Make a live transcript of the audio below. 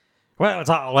Well,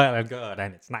 it's all well and good,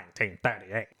 and it's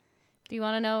 1938. Do you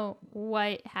want to know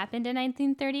what happened in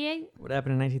 1938? What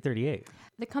happened in 1938?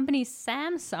 The company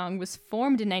Samsung was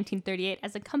formed in 1938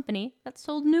 as a company that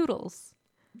sold noodles.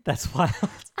 That's wild.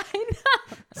 I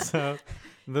know. So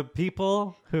the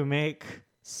people who make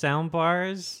sound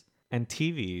bars and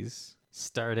TVs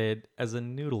started as a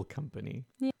noodle company.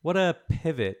 Yeah. What a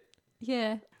pivot.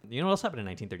 Yeah. You know what else happened in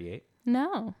 1938?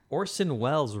 No. Orson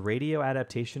Welles' radio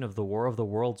adaptation of The War of the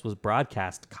Worlds was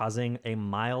broadcast, causing a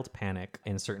mild panic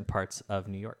in certain parts of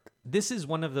New York. This is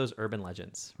one of those urban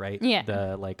legends, right? Yeah.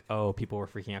 The people were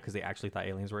freaking out because they actually thought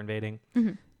aliens were invading.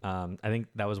 Mm-hmm. I think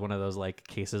that was one of those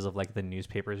cases of the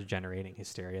newspapers generating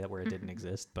hysteria where it didn't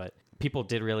exist, but people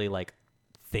did really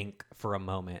think for a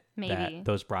moment Maybe. that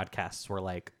those broadcasts were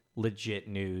legit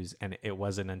news, and it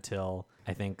wasn't until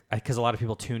I think because a lot of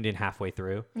people tuned in halfway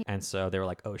through, and so they were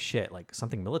like, oh shit,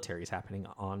 something military is happening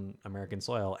on American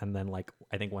soil. And then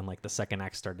I think when the second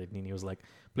act started, Nini was like,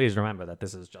 please remember that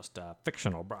this is just a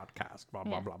fictional broadcast, blah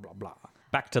blah blah blah blah.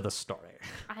 Back to the story.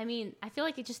 I mean, I feel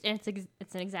like it's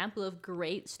an example of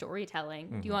great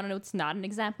storytelling. Do you want to know what's not an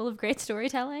example of great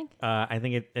storytelling? I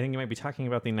think you might be talking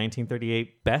about the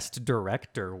 1938 Best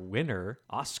Director winner,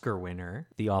 Oscar winner,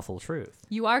 The Awful Truth.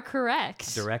 You are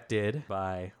correct. Directed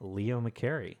by Leo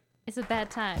McCarey. It's a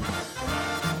bad time.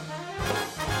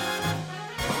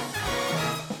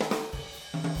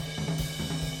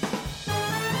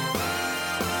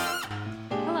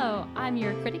 Hello, I'm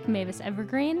your critic, Mavis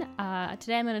Evergreen.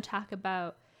 Today I'm going to talk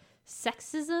about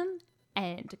sexism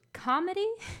and comedy.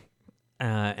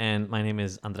 And my name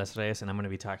is Andres Reyes, and I'm going to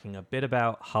be talking a bit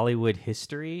about Hollywood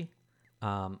history,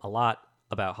 a lot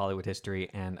about Hollywood history,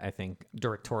 and I think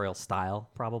directorial style,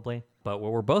 probably. But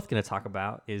what we're both going to talk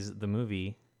about is the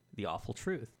movie The Awful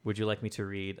Truth. Would you like me to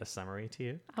read a summary to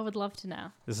you? I would love to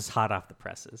know. This is hot off the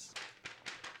presses.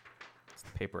 It's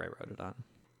the paper I wrote it on.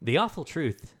 The Awful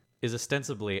Truth is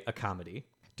ostensibly a comedy,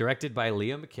 directed by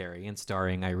Leo McCarey and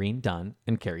starring Irene Dunne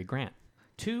and Cary Grant.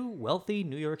 Two wealthy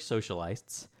New York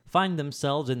socialites find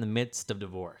themselves in the midst of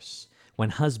divorce when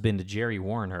husband Jerry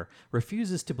Warner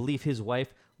refuses to believe his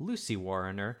wife Lucy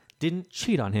Warner didn't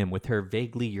cheat on him with her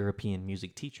vaguely European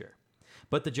music teacher.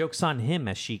 But the joke's on him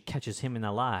as she catches him in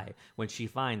a lie when she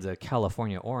finds a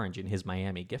California orange in his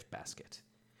Miami gift basket.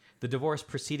 The divorce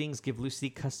proceedings give Lucy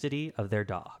custody of their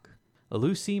dog.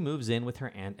 Lucy moves in with her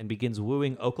aunt and begins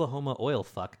wooing Oklahoma oil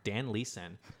fuck Dan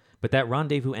Leeson. But that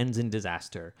rendezvous ends in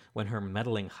disaster when her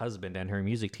meddling husband and her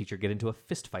music teacher get into a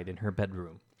fistfight in her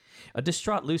bedroom. A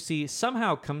distraught Lucy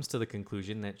somehow comes to the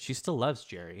conclusion that she still loves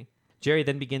Jerry. Jerry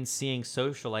then begins seeing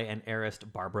socialite and heiress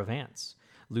Barbara Vance.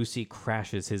 Lucy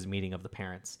crashes his meeting of the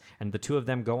parents, and the two of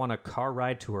them go on a car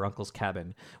ride to her uncle's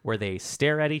cabin, where they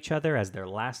stare at each other as their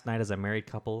last night as a married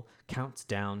couple counts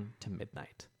down to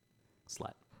midnight.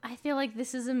 Slut. I feel like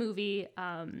this is a movie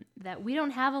that we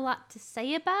don't have a lot to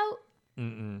say about.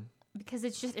 Because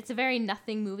it's a very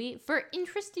nothing movie for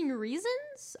interesting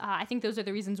reasons. I think those are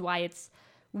the reasons why it's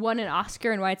won an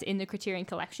Oscar and why it's in the Criterion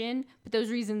Collection. But those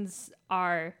reasons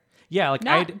are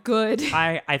not good.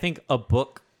 I think a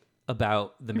book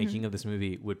about the making of this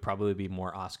movie would probably be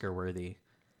more Oscar worthy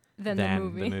than the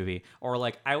movie. Or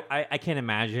I can't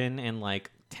imagine in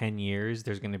 10 years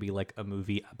there's going to be a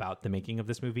movie about the making of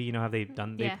this movie. You know how they've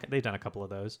done a couple of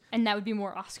those, and that would be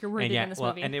more Oscar worthy than this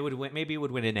movie. And it would maybe it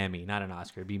would win an Emmy, not an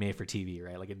Oscar. It'd be made for TV,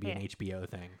 right? It'd be an HBO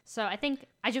thing. So I think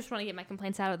I just want to get my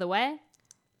complaints out of the way.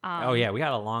 We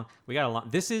got a long.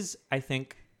 This is, I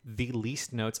think, the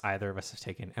least notes either of us have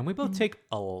taken, and we both take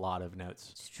a lot of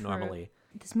notes normally.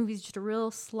 This movie's just a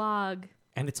real slog.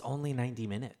 And it's only 90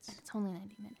 minutes.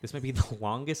 This might be the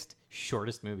longest,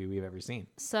 shortest movie we've ever seen.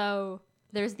 So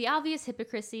there's the obvious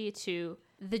hypocrisy to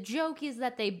the joke is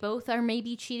that they both are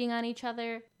maybe cheating on each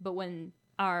other, but when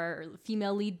our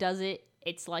female lead does it,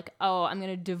 it's like, oh, I'm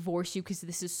going to divorce you because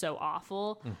this is so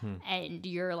awful. And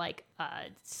you're like a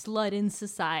slut in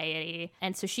society.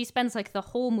 And so she spends the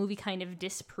whole movie kind of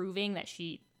disproving that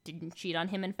she didn't cheat on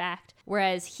him, in fact.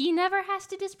 Whereas he never has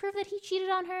to disprove that he cheated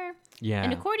on her. Yeah.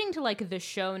 And according to the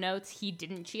show notes, he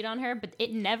didn't cheat on her, but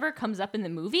it never comes up in the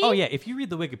movie. Oh yeah, if you read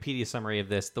the Wikipedia summary of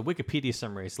this, the Wikipedia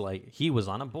summary is he was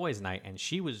on a boys' night and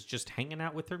she was just hanging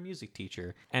out with her music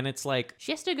teacher. And it's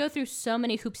she has to go through so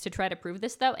many hoops to try to prove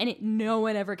this though, and no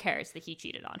one ever cares that he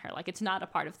cheated on her. It's not a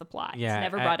part of the plot. Yeah, it's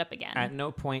never brought up again. At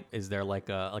no point is there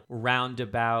a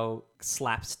roundabout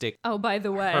slapstick. Oh, by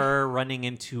the way. Her running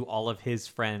into all of his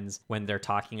friends when they're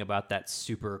talking about that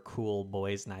super cool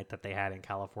boys' night that they had in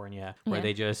California, where Yeah.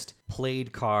 they just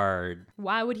played card.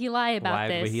 Why would he lie about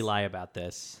this? Why would he lie about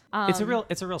this? It's a real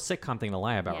sitcom thing to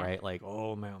lie about, Yeah. right? Like,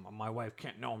 oh man, my wife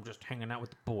can't know I'm just hanging out with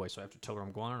the boys, so I have to tell her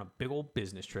I'm going on a big old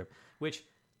business trip. Which,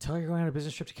 tell her you're going on a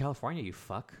business trip to California, you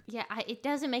fuck. Yeah, it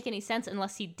doesn't make any sense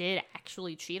unless he did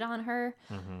actually cheat on her.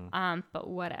 But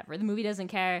whatever. The movie doesn't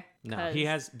care. No, 'cause- he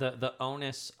has the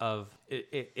onus of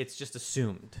it. It's just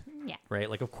assumed, Yeah. right?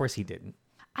 Like, of course he didn't.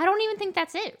 I don't even think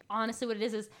that's it. Honestly, what it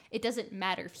is it doesn't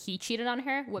matter if he cheated on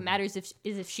her. Mm-hmm. What matters is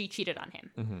if she cheated on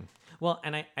him. Well,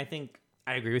 and I think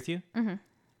I agree with you.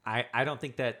 I don't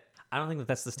think that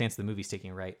that's the stance the movie's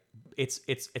taking. Right? It's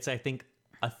I think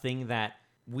a thing that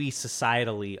we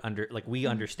societally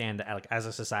understand that, like, as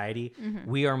a society,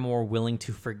 we are more willing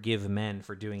to forgive men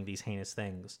for doing these heinous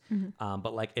things.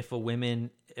 But like if a woman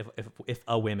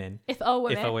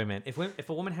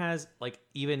has like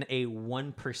even a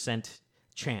 1%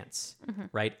 chance,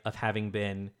 right, of having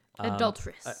been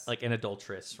Adulteress. like an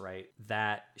adulteress, right,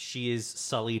 that she is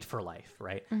sullied for life,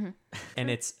 right,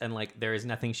 and like there is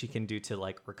nothing she can do to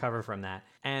like recover from that.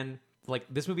 And like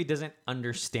this movie doesn't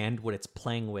understand what it's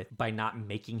playing with by not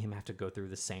making him have to go through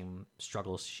the same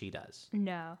struggles she does,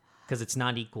 No. because it's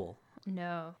not equal.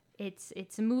 No.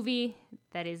 It's a movie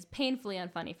that is painfully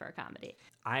unfunny for a comedy.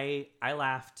 I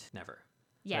laughed never.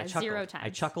 But Yeah, I chuckled. 0 times. I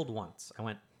chuckled once. I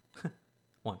went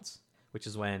once, which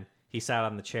is when he sat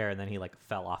on the chair and then he like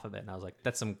fell off of it, and I was like,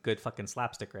 "That's some good fucking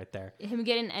slapstick right there." Him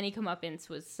getting any comeuppance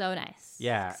was so nice.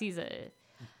 Yeah. 'Cause he's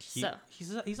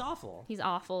He's awful. He's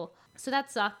awful. So that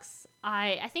sucks.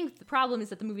 I think the problem is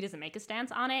that the movie doesn't make a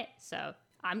stance on it. So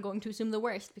I'm going to assume the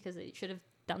worst because it should have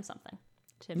done something.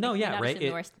 To No, make me yeah, not right? assume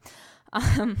the worst.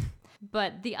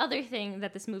 But the other thing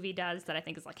that this movie does that I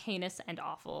think is like heinous and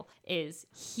awful is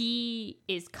he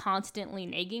is constantly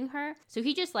nagging her. So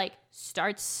he just like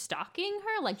starts stalking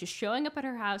her, like just showing up at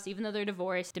her house, even though they're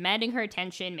divorced, demanding her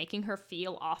attention, making her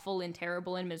feel awful and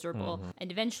terrible and miserable.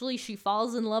 And eventually she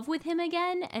falls in love with him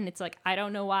again. And it's like, I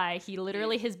don't know why. He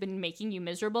literally has been making you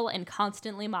miserable and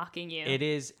constantly mocking you. It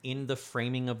is in the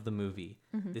framing of the movie.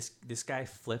 This guy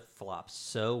flip-flops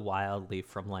so wildly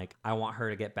from like, I want her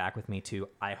to get back with me, to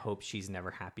I hope she's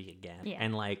never happy again. Yeah.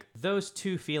 And like those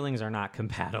two feelings are not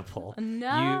compatible.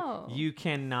 No. You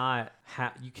cannot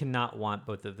want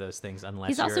both of those things unless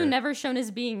He's also you're- never shown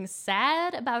as being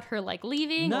sad about her like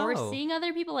leaving or No. seeing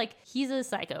other people. Like he's a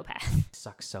psychopath.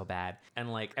 sucks so bad.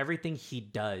 And like everything he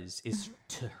does is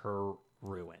to her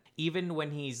ruin. Even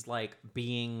when he's like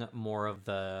being more of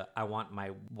the I want my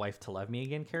wife to love me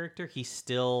again character, he's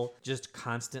still just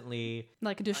constantly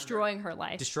Like destroying her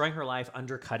life. destroying her life,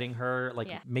 undercutting her, like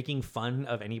Yeah. making fun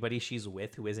of anybody she's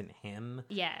with who isn't him.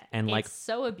 Yeah. And, it's like,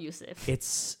 so abusive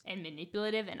It's and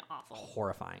manipulative and awful.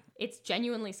 horrifying. It's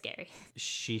genuinely scary.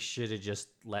 She should have just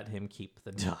let him keep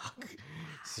the dog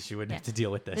so she wouldn't have to deal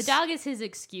with this. The dog is his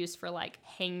excuse for like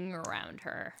hanging around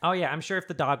her. Oh yeah, I'm sure if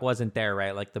the dog wasn't there,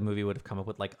 right, like the movie would have come up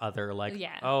with like other like,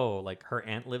 Yeah. oh, like her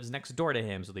aunt lives next door to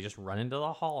him, so they just run into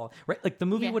the hall, right? Like the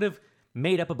movie Yeah. would have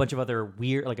made up a bunch of other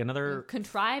weird, like another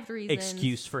Contrived reasons.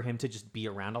 excuse for him to just be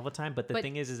around all the time. But the But-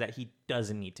 thing is that he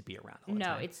doesn't need to be around all the No,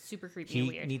 time. it's super creepy and He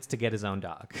weird. needs to get his own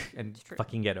dog and True.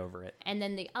 fucking get over it. And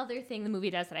then the other thing the movie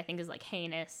does that I think is like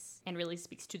heinous and really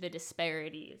speaks to the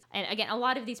disparities. And again, a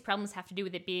lot of these problems have to do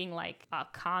with it being like a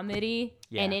comedy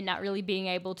and Yeah. it not really being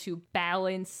able to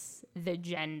balance the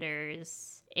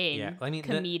genders in Yeah, I mean,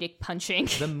 comedic punching.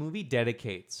 The movie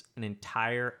dedicates an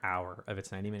entire hour of its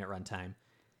 90-minute runtime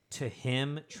to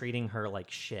him treating her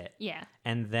like shit. Yeah.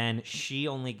 And then she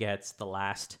only gets the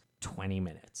last 20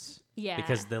 minutes. Yeah.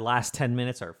 Because the last 10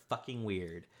 minutes are fucking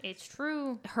weird. It's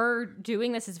true. Her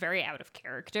doing this is very out of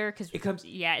character because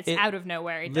it's it out of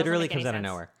nowhere. It Literally doesn't make comes out any of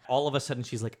sense. nowhere. All of a sudden,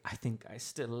 she's like, I think I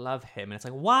still love him. And it's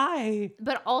like, why?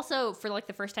 But also, for like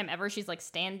the first time ever, she's like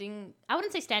I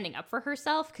wouldn't say standing up for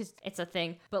herself because it's a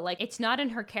thing, but like it's not in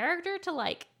her character to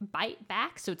like bite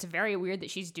back. So it's very weird that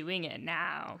she's doing it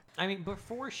now. I mean,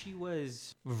 before she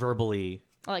was verbally...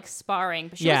 Like sparring,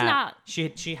 but she was not.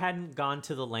 She hadn't gone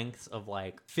to the lengths of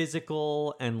like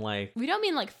physical and like... We don't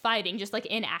mean like fighting, just like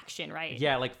in action, right?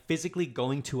 Yeah, like physically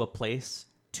going to a place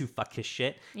to fuck his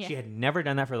shit. Yeah. She had never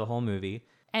done that for the whole movie.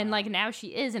 And like now she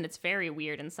is, and it's very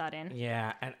weird and sudden.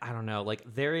 Yeah, and I don't know. Like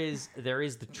there is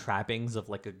the trappings of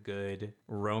like a good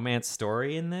romance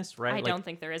story in this, right? I Like, don't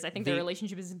think there is. I think the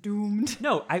relationship is doomed.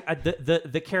 No,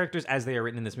 the characters as they are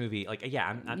written in this movie, like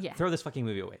Yeah. throw this fucking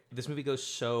movie away. This movie goes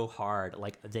so hard.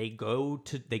 Like they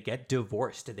get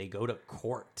divorced, they go to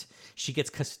court. She gets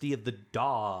custody of the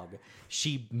dog.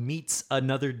 She meets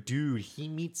another dude. He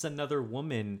meets another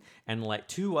woman and like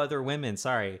two other women.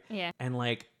 Sorry. Yeah. And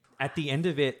like at the end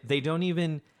of it, they don't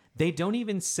even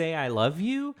say I love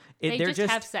you. They They're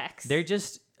just have sex. They're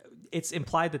just. It's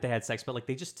implied that they had sex, but like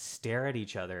they just stare at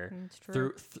each other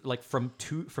through like from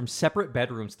separate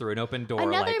bedrooms through an open door.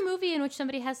 Another like, movie in which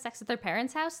somebody has sex at their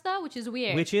parents' house, though, which is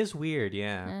weird. which is weird,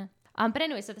 yeah. But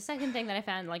anyway, so the second thing that I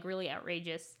found like really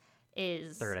outrageous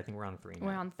is Third, I think we're on 3 now.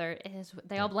 We're on third. Is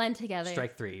they all blend together.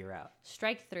 Strike 3, you're out.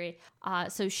 Strike 3.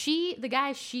 So the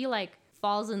guy she like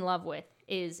falls in love with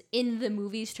is in the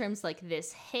movie's terms like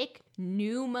this hick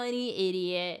new money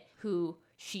idiot who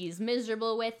she's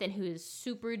miserable with and who is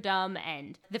super dumb.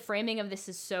 And the framing of this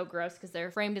is so gross because they're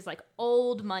framed as like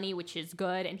old money, which is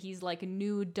good, and he's like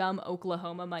new dumb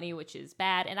Oklahoma money, which is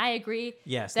bad. And I agree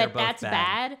Yes, that they're both that's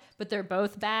bad, but they're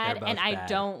both bad. They're both and I bad.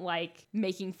 don't like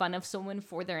making fun of someone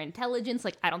for their intelligence.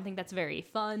 Like, I don't think that's very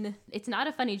fun. It's not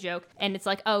a funny joke. And it's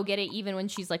like, oh, get it? Even when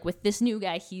she's like with this new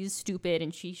guy, he's stupid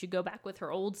and she should go back with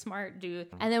her old smart dude.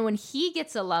 And then when he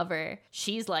gets a lover,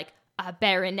 she's like, a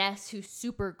baroness who's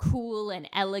super cool and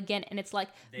elegant, and it's like,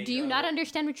 do you not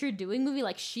understand what you're doing, movie?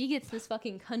 Like, she gets this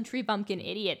fucking country bumpkin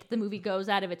idiot that the movie goes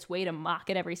out of its way to mock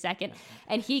it every second,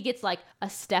 and he gets like a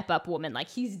step-up woman. Like,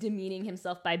 he's demeaning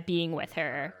himself by being with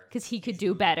her because he could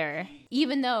do better,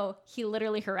 even though he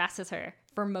literally harasses her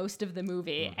for most of the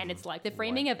movie. And it's like the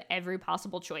framing of every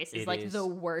possible choice is like the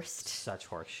worst. Such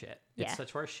horse shit. Yeah. It's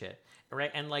such horse shit, right?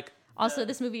 And like Also,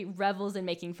 this movie revels in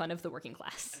making fun of the working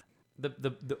class.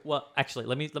 well, actually,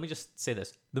 let me just say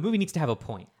this: the movie needs to have a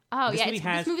point. Oh, This yeah. movie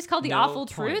has This movie's called The no Awful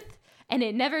point. Truth, and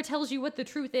it never tells you what the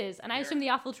truth is. And I assume the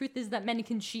awful truth is that men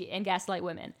can cheat and gaslight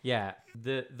women. Yeah,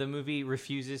 the movie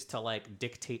refuses to like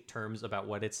dictate terms about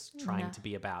what it's trying to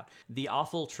be about. The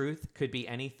awful truth could be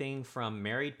anything from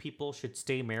married people should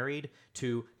stay married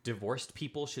to divorced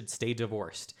people should stay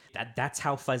divorced. That's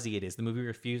how fuzzy it is. The movie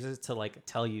refuses to like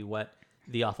tell you what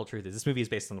the awful truth is. This movie is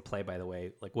based on a play, by the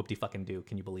way, like whoop-de-fucking-do.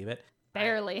 Can you believe it?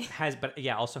 Barely.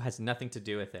 Also has nothing to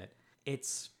do with it.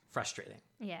 It's frustrating.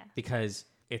 Yeah. Because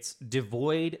it's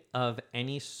devoid of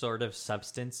any sort of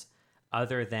substance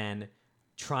other than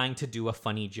trying to do a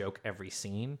funny joke every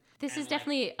scene. This is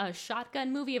definitely a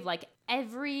shotgun movie of like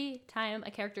every time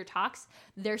a character talks,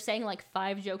 they're saying like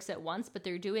 5 jokes at once, but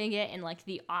they're doing it in like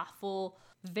the awful,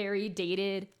 very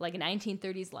dated, like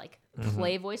 1930s, like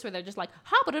play voice where they're just like,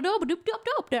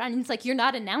 and it's like, you're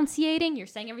not enunciating, you're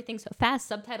saying everything so fast,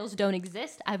 subtitles don't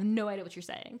exist. I have no idea what you're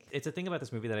saying. It's a thing about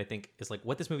this movie that I think is like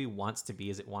what this movie wants to be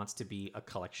is it wants to be a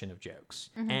collection of jokes.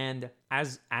 And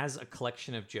as a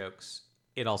collection of jokes,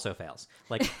 it also fails.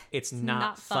 Like, it's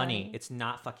not funny. funny. It's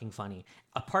not fucking funny.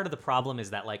 A part of the problem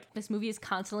is that, like, This movie is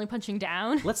constantly punching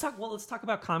down. let's talk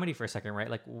about comedy for a second, right?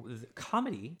 Like,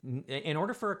 comedy, in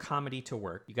order for a comedy to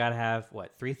work, you got to have,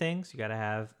 3 things? You got to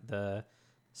have the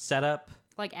setup,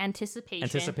 Like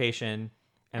anticipation.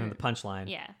 and then the punchline.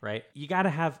 Yeah. Right? You gotta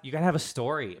have a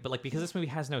story. But like, because this movie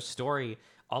has no story,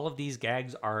 all of these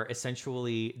gags are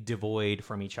essentially devoid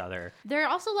from each other. They're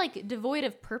also like devoid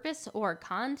of purpose or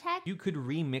context. You could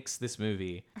remix this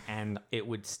movie and it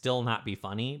would still not be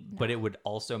funny, but it would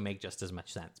also make just as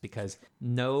much sense because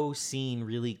no scene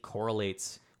really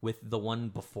correlates with the one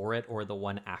before it or the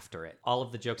one after it. All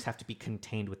of the jokes have to be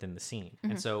contained within the scene.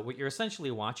 And so what you're essentially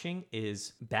watching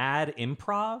is bad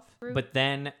improv, but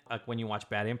then when you watch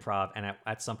bad improv and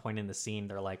at some point in the scene,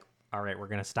 they're like, all right, we're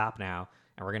going to stop now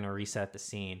and we're going to reset the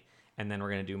scene and then we're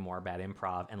going to do more bad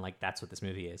improv. And like, that's what this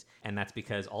movie is. And that's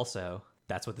because also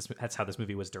that's how this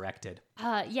movie was directed.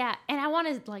 Yeah, and I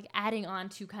want to like adding on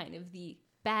to kind of the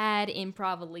bad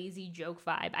improv, lazy joke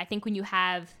vibe. I think when you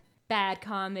have bad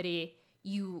comedy,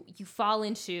 you fall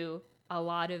into a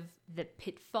lot of the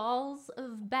pitfalls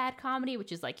of bad comedy,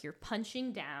 which is like you're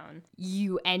punching down.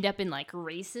 You end up in like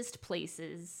racist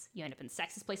places. You end up in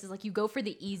sexist places. Like you go for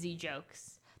the easy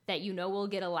jokes that you know will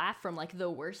get a laugh from like the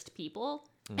worst people.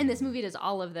 And this movie does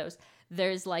all of those.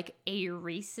 There's like a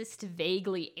racist,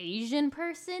 vaguely Asian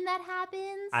person that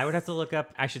happens. I would have to look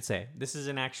up. I should say this is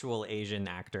an actual Asian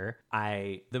actor.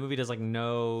 The movie does like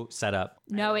no setup.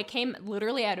 No, it came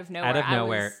literally out of nowhere. Out of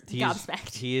nowhere, I was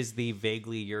gobsmacked. he is the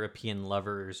vaguely European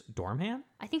lover's doorman.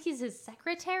 I think he's his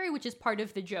secretary, which is part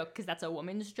of the joke because that's a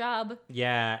woman's job.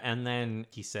 Yeah, and then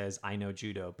he says, "I know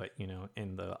judo," but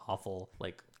in the awful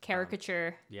like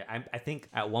caricature. Yeah, I think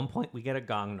at one point we get a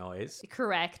gong noise.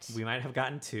 Correct. We might have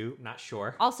gotten two, not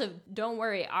sure. Also, don't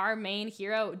worry, our main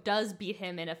hero does beat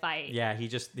him in a fight. Yeah, he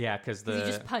just he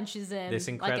just punches him this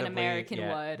like an American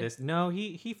would.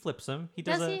 He flips him. He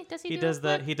Does does he? Does he he do does a the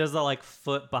flip? he does the like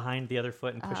foot behind the other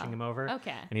foot and pushing him over.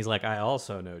 Okay. And he's like, I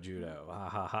also know judo. Ha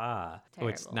ha ha. Oh,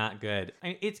 it's Terrible. not good. I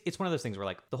mean, it's one of those things where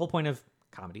like the whole point of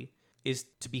comedy is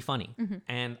to be funny.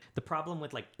 And the problem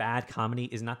with like bad comedy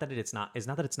is not that it's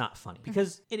not funny,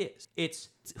 because it is. It's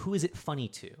who is it funny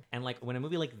to? And like when a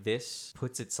movie like this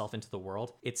puts itself into the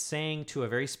world, it's saying to a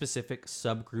very specific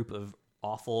subgroup of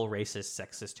awful, racist,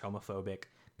 sexist, homophobic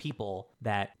people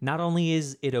that not only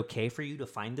is it okay for you to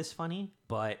find this funny,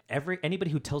 but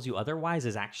anybody who tells you otherwise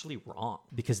is actually wrong,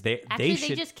 because they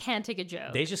just can't take a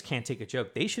joke. They just can't take a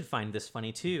joke. They should find this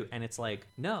funny too. And it's like,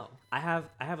 no, I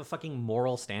have a fucking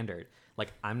moral standard.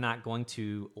 Like, I'm not going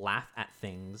to laugh at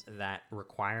things that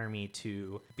require me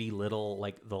to belittle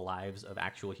like the lives of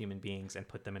actual human beings and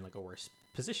put them in like a worse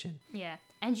position. Yeah.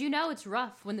 And it's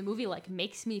rough when the movie like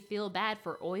makes me feel bad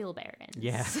for oil barons.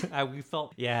 Yeah. We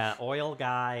felt, oil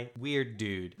guy, weird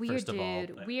dude, first of all.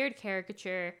 But Weird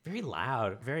caricature. very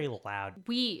loud, very loud.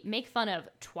 We make fun of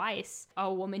twice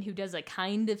a woman who does a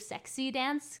kind of sexy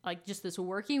dance, like just this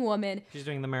working woman. She's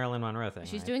doing the Marilyn Monroe thing.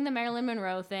 She's right? doing the Marilyn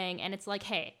Monroe thing, and it's like,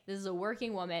 hey, this is a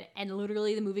working woman, and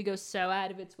literally the movie goes so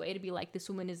out of its way to be like, this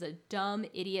woman is a dumb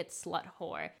idiot slut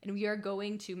whore, and we are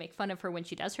going to make fun of her when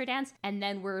she does her dance, and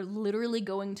then we're literally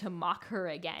going to mock her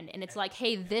again, and it's like,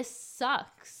 hey, this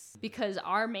sucks, because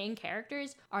our main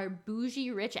characters are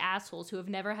bougie rich assholes who have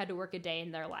never had to work a day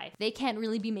in their life. They can't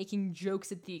really be making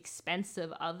jokes at the expense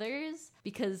of others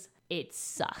because it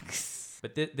sucks.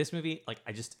 But this movie, like,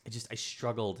 I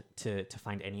struggled to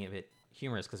find any of it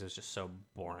humorous because it was just so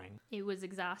boring. It was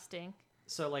exhausting.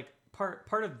 So like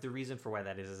part of the reason for why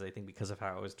that is I think because of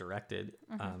how it was directed.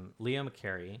 Leo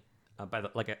McCarey,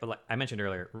 like I mentioned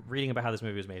earlier, reading about how this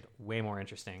movie was made, way more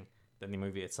interesting than the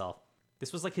movie itself.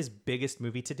 This was like his biggest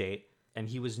movie to date, and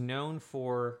he was known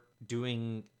for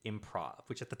doing improv,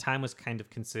 which at the time was kind of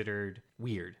considered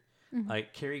weird.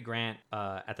 Like Cary Grant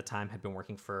at the time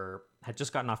had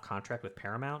just gotten off contract with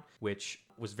Paramount, which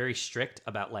was very strict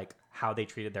about like how they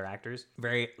treated their actors.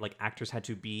 Very like actors had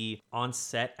to be on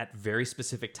set at very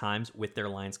specific times with their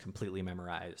lines completely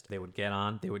memorized. They would get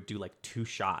on, they would do like 2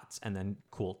 shots, and then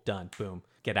cool, done, boom,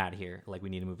 get out of here. Like we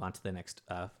need to move on to the next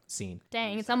scene.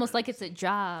 Dang, it's almost like it's a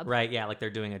job. Right, yeah, like they're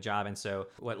doing a job. And so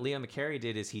what Leo McCarey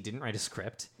did is he didn't write a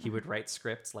script. He would write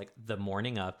scripts like the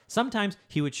morning of. Sometimes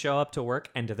he would show up to work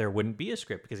and there wouldn't be a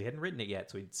script because he hadn't written it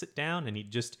yet. So he'd sit down and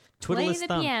he'd just twiddle his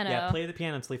thumb. Piano. Play the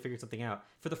piano until he figured something out.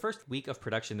 For the first week of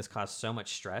production, this caused so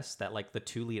much stress that like the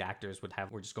 2 lead actors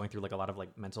were just going through like a lot of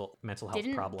like mental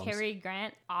health problems. Didn't Cary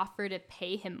Grant offer to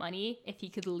pay him money if he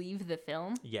could leave the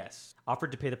film? Yes.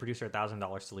 Offered to pay the producer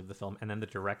 $1,000 to leave the film. And then the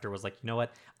director was like, you know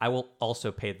what? I will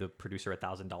also pay the producer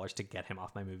 $1,000 to get him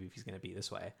off my movie if he's going to be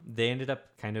this way. They ended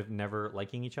up kind of never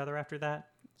liking each other after that.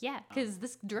 Yeah, because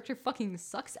this director fucking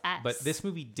sucks ass. But this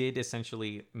movie did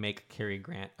essentially make Cary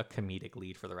Grant a comedic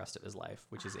lead for the rest of his life,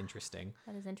 which is interesting.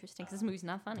 That is interesting because this movie's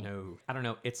not funny. No. I don't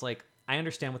know. It's like, I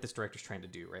understand what this director's trying to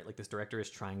do, right? Like this director is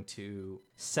trying to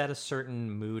set a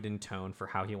certain mood and tone for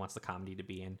how he wants the comedy to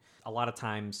be. And a lot of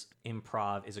times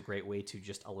improv is a great way to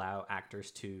just allow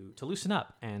actors to loosen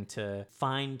up and to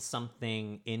find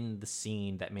something in the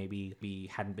scene that maybe we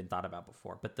hadn't been thought about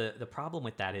before. But the problem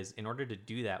with that is in order to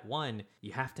do that, one,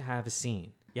 you have to have a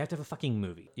scene. You have to have a fucking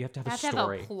movie. You have to have a story. You have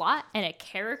to have a plot and a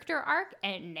character arc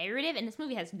and narrative, and this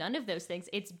movie has none of those things.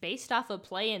 It's based off a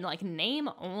play in like name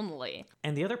only.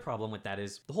 And the other problem with that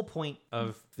is the whole point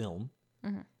of film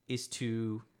is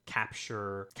to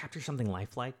capture something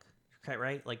lifelike,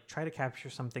 right? Like try to capture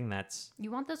something that's... You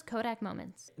want those Kodak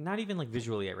moments. Not even like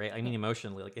visually, right? I mean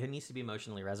emotionally. Like it needs to be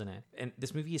emotionally resonant. And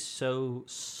this movie is so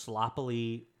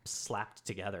sloppily slapped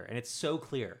together, and it's so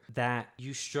clear that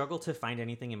you struggle to find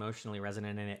anything emotionally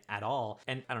resonant in it at all.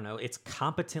 And I don't know, it's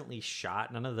competently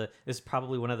shot. This is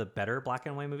probably one of the better black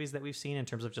and white movies that we've seen in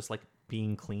terms of just like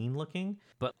being clean looking,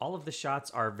 but all of the shots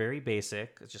are very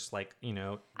basic. It's just like,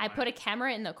 I put a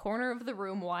camera in the corner of the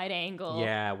room, wide angle.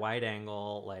 Yeah, wide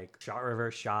angle, like shot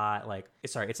reverse shot. Like,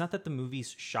 sorry, it's not that the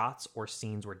movie's shots or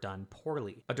scenes were done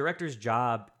poorly. A director's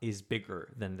job is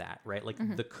bigger than that, right?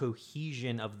 Like the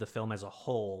cohesion of the film as a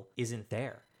whole isn't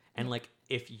there. And like,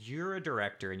 if you're a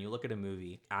director and you look at a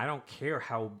movie, I don't care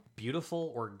how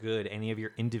beautiful or good any of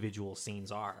your individual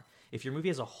scenes are. If your movie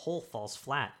as a whole falls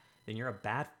flat, then you're a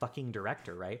bad fucking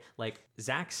director, right? Like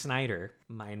Zack Snyder,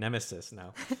 my nemesis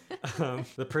now,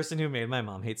 the person who made my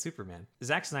mom hate Superman.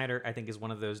 Zack Snyder, I think, is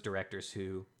one of those directors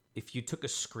who if you took a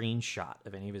screenshot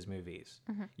of any of his movies,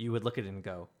 you would look at it and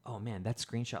go, oh man, that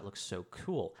screenshot looks so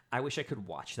cool. I wish I could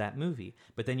watch that movie.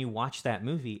 But then you watch that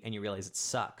movie and you realize it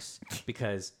sucks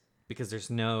because there's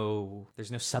no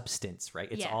substance, right?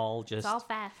 It's all just... It's all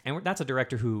fast. And that's a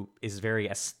director who is very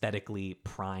aesthetically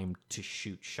primed to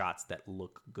shoot shots that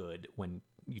look good when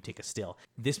you take a still.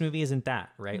 This movie isn't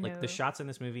that, right? Like the shots in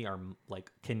this movie are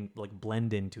can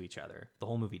blend into each other. The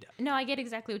whole movie does. No, I get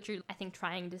exactly what you're, I think,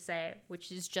 trying to say,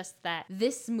 which is just that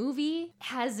this movie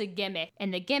has a gimmick,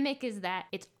 and the gimmick is that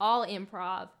it's all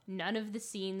improv. None of the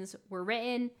scenes were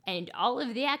written, and all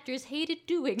of the actors hated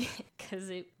doing it because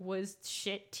it was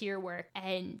shit tier work.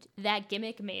 And that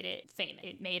gimmick made it famous.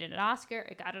 It made it an Oscar.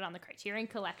 It got it on the Criterion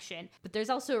Collection. But there's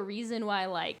also a reason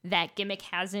why that gimmick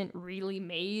hasn't really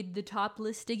made the top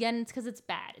list again. It's because it's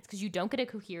bad. It's because you don't get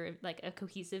a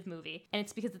cohesive movie, and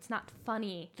it's because it's not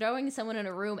funny. Throwing someone in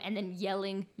a room and then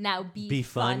yelling, "Now be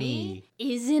funny,"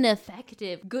 isn't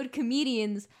effective. Good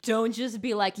comedians don't just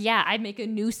be like, "Yeah, I make a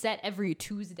new set every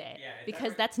Tuesday,"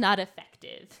 because that's not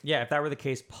effective. Yeah, if that were the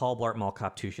case, Paul Blart Mall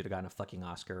Cop 2 should have gotten a fucking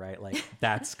Oscar, right? Like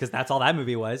that's because that's all that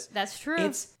movie was. That's true.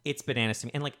 It's bananas to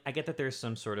me, and I get that there's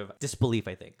some sort of disbelief.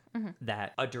 I think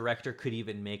that a director could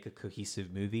even make a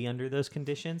cohesive movie under those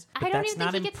conditions, but I don't that's even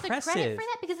not think he gets impressive. the credit for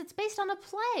that because it's based on a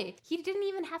play. He didn't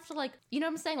even have to you know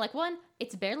what I'm saying? One,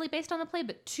 it's barely based on a play,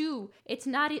 but two, it's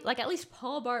not at least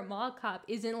Paul Blart Mall Cop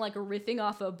isn't riffing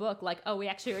off a book. Oh, we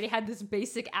actually already had this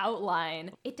basic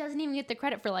outline. It doesn't even get the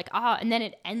credit for and then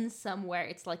it ends somewhere.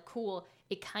 It's cool.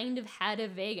 It kind of had a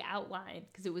vague outline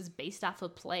because it was based off a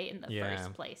play in the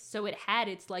first place. So it had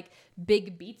its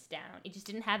big beats down. It just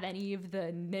didn't have any of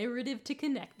the narrative to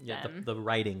connect them. Yeah, the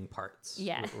writing parts.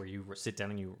 Yeah. Where you sit down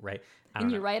and you write.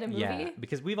 You write a movie? Yeah,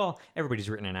 because everybody's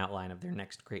written an outline of their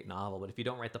next great novel, but if you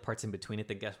don't write the parts in between it,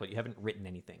 then guess what? You haven't written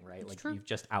anything, right? True. You've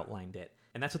just outlined it.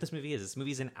 And that's what this movie is. This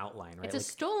movie's an outline, right? It's a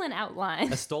stolen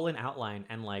outline. A stolen outline,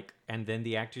 and then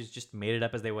the actors just made it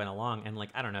up as they went along, and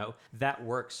I don't know, that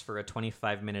works for a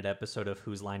 25-minute episode of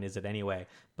Whose Line Is It Anyway?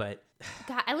 But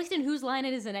God, at least in Whose Line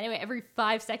It Is It Anyway, every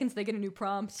 5 seconds they get a new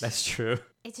prompt. That's true.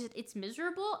 It's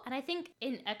miserable, and I think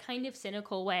in a kind of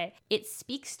cynical way, it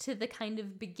speaks to the kind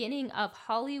of beginning of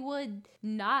Hollywood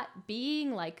not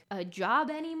being a job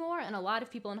anymore, and a lot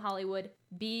of people in Hollywood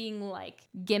being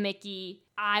gimmicky.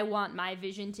 I want my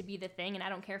vision to be the thing, and I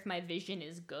don't care if my vision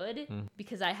is good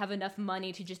because I have enough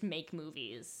money to just make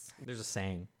movies. There's a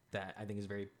saying that I think is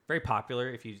very, very popular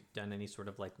if you've done any sort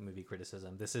of movie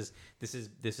criticism. This is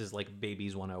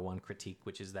Baby's 101 critique,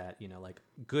 which is that,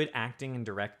 good acting and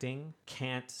directing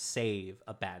can't save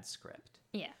a bad script.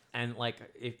 Yeah. And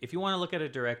if you want to look at a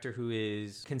director who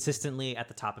is consistently at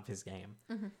the top of his game,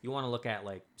 you want to look at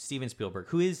Steven Spielberg,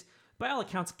 who is, by all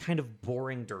accounts, kind of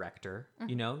boring director.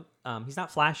 He's not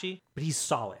flashy, but he's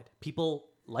solid. People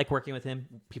like working with him.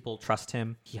 People trust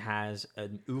him. He has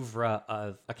an oeuvre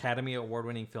of Academy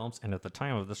Award-winning films, and at the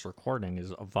time of this recording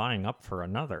is vying up for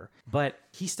another. But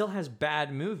he still has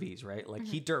bad movies, right?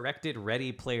 He directed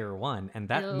Ready Player One, and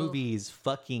that movie is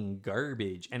fucking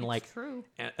garbage. And it's true.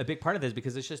 A big part of this is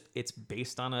because it's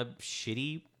based on a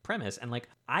shitty premise, and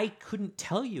I couldn't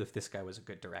tell you if this guy was a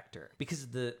good director because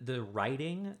the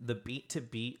writing, the beat to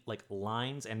beat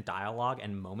lines and dialogue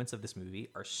and moments of this movie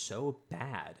are so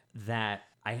bad that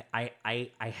I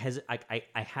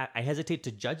hesitate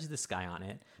to judge this guy on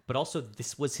it. But also,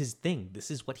 this was his thing.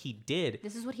 This is what he did.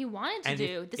 This is what he wanted to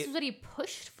do. This is what he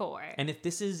pushed for. And if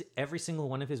this is every single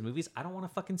one of his movies, I don't want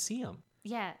to fucking see him.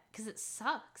 Yeah, because it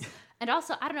sucks. And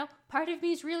also, I don't know, part of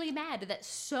me is really mad that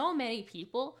so many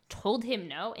people told him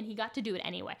no, and he got to do it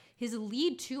anyway. His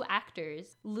lead 2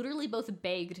 actors literally both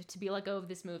begged to be let go of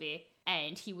this movie,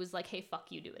 and he was like, hey, fuck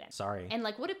you, do it anyway. Sorry. And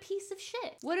what a piece of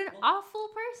shit. What an awful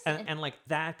person. And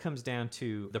that comes down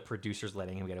to the producers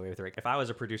letting him get away with it. If I was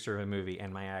a producer of a movie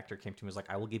and my actor came to me and was like,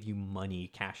 I will give you money,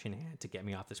 cash in hand, to get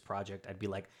me off this project, I'd be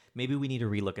like, maybe we need to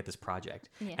relook at this project.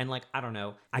 Yeah. And I don't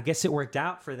know. I guess it worked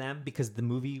out for them because the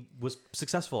movie was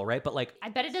successful, right? But I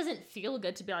bet it doesn't feel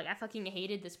good to be I fucking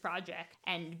hated this project,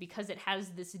 and because it has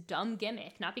this dumb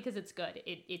gimmick, not because it's good,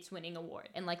 it's winning award.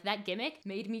 And that gimmick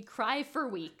made me cry for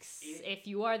weeks if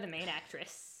you are the main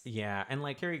actress. Yeah, and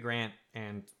Cary Grant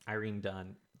and Irene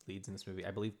Dunne, leads in this movie,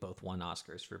 I believe both won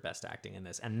Oscars for Best Acting in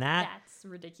this. And that's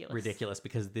ridiculous. Ridiculous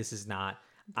because this is not...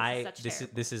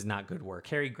 This is not good work.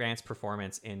 Cary Grant's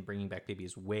performance in Bringing Back Baby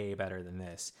is way better than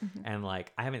this. And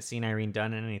like, I haven't seen Irene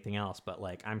Dunne in anything else, but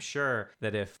like, I'm sure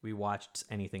that if we watched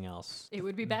anything else, It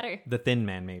would be better. The Thin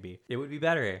Man, maybe it would be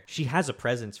better. She has a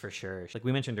presence for sure. Like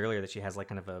we mentioned earlier, that she has like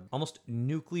kind of a almost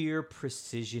nuclear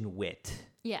precision wit.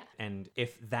 Yeah. And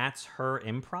if that's her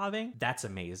improving, that's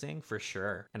amazing for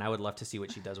sure. And I would love to see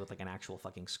what she does with like an actual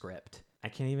fucking script. I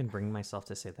can't even bring myself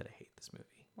to say that I hate this movie.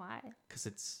 Why? Because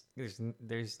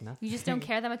there's nothing. You just don't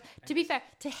care that much. To be fair,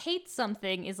 to hate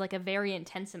something is like a very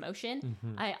intense emotion.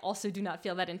 I also do not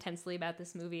feel that intensely about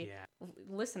this movie. Yeah.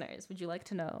 Listeners, would you like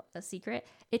to know a secret?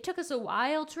 It took us a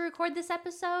while to record this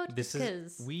episode.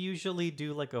 We usually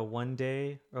do like a one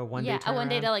day a one day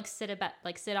to like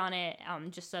sit on it,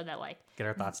 just so that like get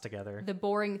our thoughts together. The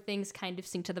boring things kind of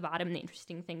sink to the bottom, and the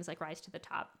interesting things like rise to the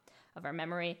top of our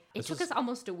memory. It took us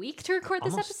almost a week to record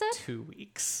this episode. 2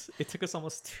 weeks. It took us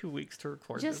almost 2 weeks to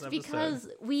record this episode. Just because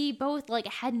we both like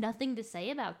had nothing to say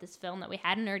about this film that we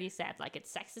hadn't already said. Like,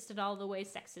 it's sexist in all the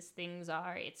ways sexist things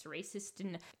are. It's racist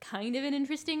in kind of an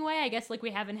interesting way. I guess like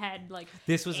we haven't had like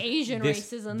Asian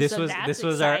racism.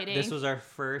 This was our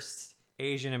first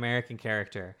Asian American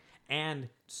character and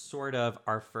sort of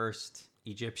our first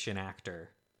Egyptian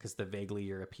actor, because the vaguely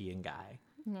European guy.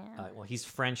 Yeah. Well, he's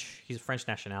French. He's French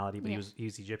nationality, but he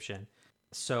was Egyptian.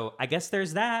 So I guess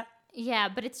there's that. Yeah,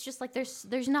 but it's just like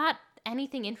there's not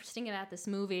anything interesting about this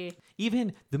movie.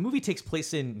 Even the movie takes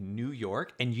place in New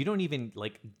York, and you don't even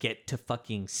like get to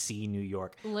fucking see New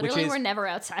York. Literally, we're never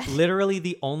outside. Literally,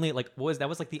 the only like that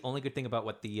was like the only good thing about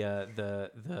what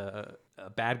the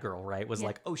bad girl, right, was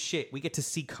like, oh shit, we get to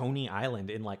see Coney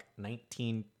Island in like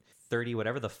 1930,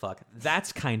 whatever the fuck.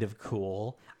 That's kind of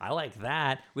cool. I like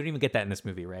that. We don't even get that in this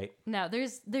movie, right? No,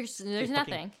 there's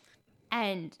nothing.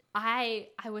 And I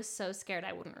was so scared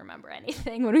I wouldn't remember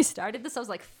anything when we started this. I was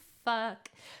like, fuck,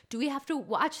 do we have to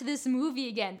watch this movie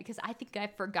again? Because I think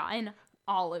I've forgotten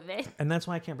all of it. And that's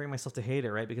why I can't bring myself to hate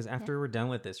it, right? Because after we're done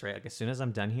with this, right, like as soon as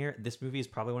I'm done here, this movie is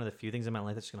probably one of the few things in my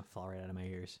life that's gonna fall right out of my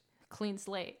ears. Clean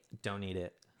slate. Don't need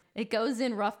it. It goes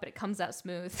in rough, but it comes out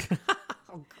smooth.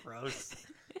 Oh, gross.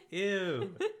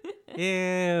 Ew.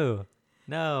 Ew.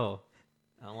 No.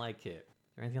 I don't like it.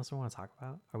 Is there anything else we want to talk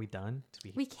about? Are we done?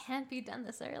 We can't be done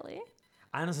this early.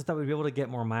 I honestly thought we'd be able to get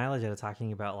more mileage out of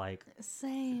talking about like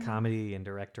comedy and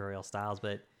directorial styles,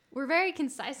 but we're very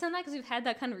concise on that because we've had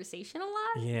that conversation a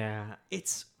lot. Yeah.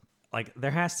 It's like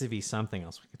there has to be something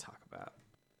else we could talk about.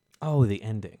 Oh, the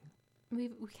ending.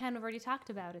 We kind of already talked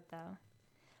about it though.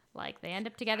 Like, they end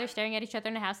up together staring at each other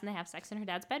in a house, and they have sex in her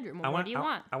dad's bedroom. What do you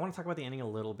want? I want to talk about the ending a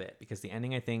little bit, because the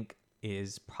ending, I think,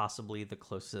 is possibly the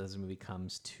closest this movie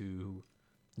comes to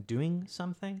doing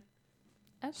something.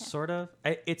 Okay. Sort of.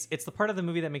 It's the part of the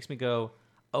movie that makes me go,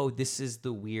 oh, this is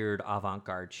the weird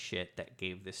avant-garde shit that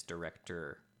gave this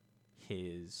director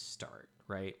his start,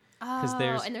 right?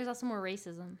 Oh, and there's also more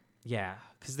racism. Yeah,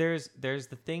 because there's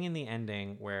the thing in the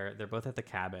ending where they're both at the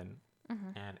cabin,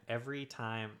 and every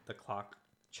time the clock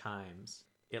chimes,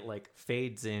 it like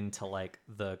fades into like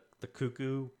the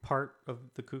cuckoo part of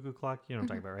the cuckoo clock. You know what I'm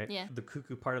talking about, right? Yeah. The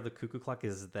cuckoo part of the cuckoo clock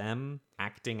is them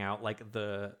acting out like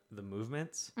the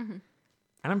movements. And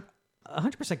I'm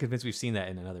 100% convinced we've seen that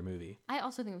in another movie. I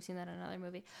also think we've seen that in another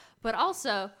movie. But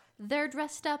also, they're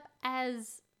dressed up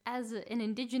as an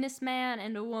indigenous man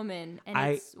and a woman, and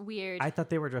it's weird. I thought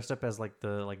they were dressed up as like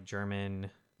the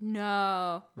German.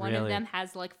 No, one of them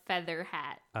has like feather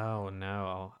hat. Oh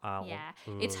no! Yeah,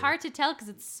 it's hard to tell because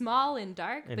it's small and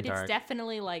dark, but it's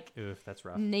definitely like that's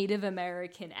rough. Native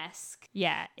American-esque.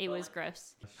 Yeah, it was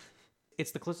gross.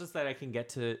 It's the closest that I can get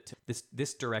to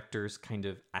this director's kind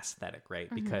of aesthetic, right?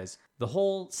 Because the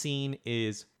whole scene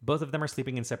is both of them are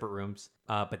sleeping in separate rooms,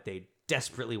 but they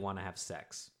desperately want to have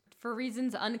sex. For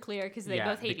reasons unclear, because they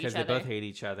both hate each other. Because they both hate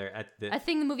each other. A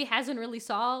thing the movie hasn't really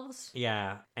solved.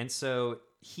 Yeah, and so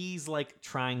he's like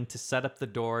trying to set up the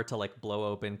door to like blow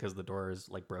open because the door is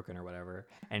like broken or whatever,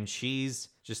 and she's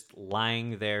just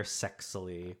lying there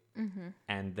sexily,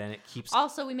 and then it keeps.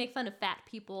 Also, we make fun of fat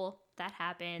people. That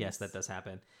happens. Yes, that does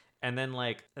happen. And then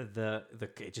like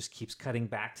it just keeps cutting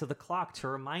back to the clock to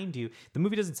remind you. The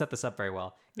movie doesn't set this up very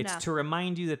well. It's to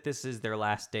remind you that this is their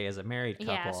last day as a married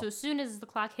couple. Yeah, so as soon as the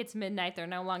clock hits midnight, they're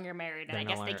no longer married, and I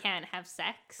guess they can't have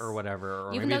sex or whatever.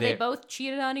 Or even though they both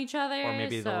cheated on each other. Or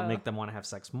maybe they'll make them want to have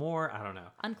sex more. I don't know.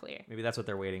 Unclear. Maybe that's what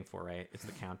they're waiting for, right? It's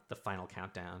the final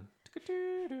countdown to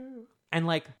And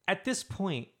like at this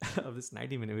point of this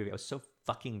 90-minute movie, I was so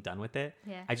fucking done with it.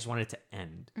 Yeah. I just wanted it to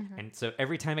end. And so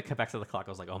every time it cut back to the clock,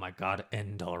 I was like, oh my God,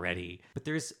 end already. But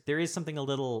there is something a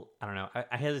little, I don't know,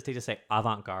 I hesitate to say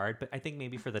avant-garde, but I think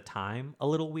maybe for the time a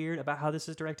little weird about how this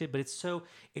is directed. But it's so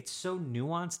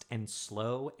nuanced and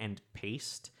slow and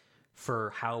paced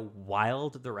for how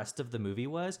wild the rest of the movie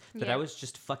was that I was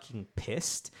just fucking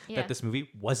pissed that this movie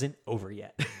wasn't over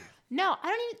yet. No, I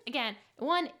don't even, again,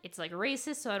 one, it's like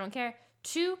racist, so I don't care.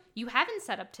 Two, you haven't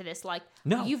set up to this. Like,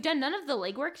 No. You've done none of the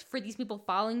legwork for these people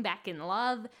falling back in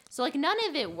love. So, like, none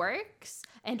of it works.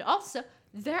 And also,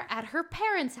 they're at her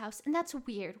parents' house, and that's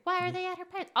weird. Why are they at her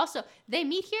parents'? Also, they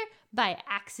meet here by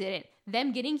accident.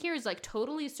 Them getting here is, like,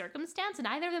 totally circumstance, and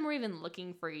neither of them were even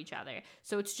looking for each other.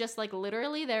 So, it's just, like,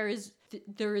 literally there is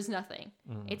nothing.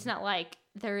 It's not like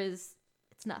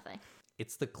it's nothing.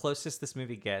 It's the closest this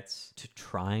movie gets to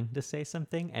trying to say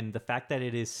something. And the fact that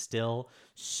it is still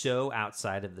so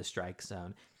outside of the strike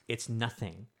zone, it's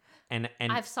nothing. And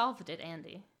I've solved it,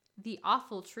 Andy. The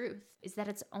awful truth is that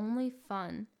it's only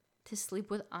fun to sleep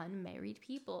with unmarried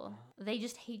people. They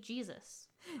just hate Jesus.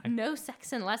 No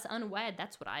sex unless unwed.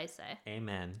 That's what I say.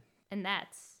 Amen. And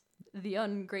that's the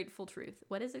ungrateful truth.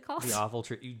 What is it called? The awful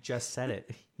truth. You just said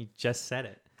it. You just said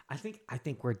it. I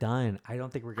think we're done. I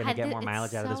don't think we're gonna get more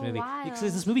mileage out of this so movie wild. because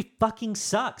this movie fucking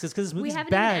sucks. It's because this movie's We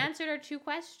haven't bad. even answered our two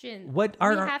questions. What we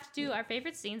are have to do our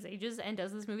favorite scenes, ages, and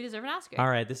does this movie deserve an Oscar? All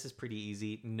right, this is pretty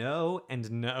easy. No and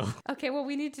no. Okay, well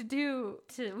we need to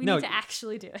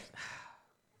actually do it.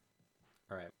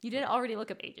 All right. You did already look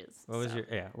up ages. What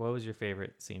was your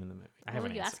favorite scene in the movie? I have Will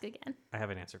an you answer. ask again? I have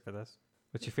an answer for this.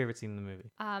 What's your favorite scene in the movie?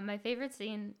 My favorite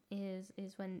scene is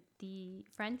when the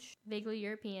French, vaguely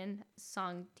European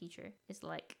song teacher is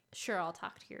like, "Sure, I'll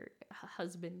talk to your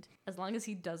husband as long as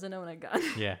he doesn't own a gun."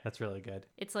 Yeah, that's really good.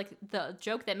 It's like the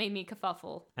joke that made me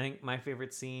kerfuffle. I think my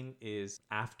favorite scene is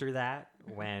after that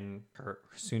when her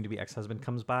soon-to-be ex-husband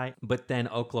comes by, but then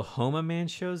Oklahoma Man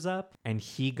shows up and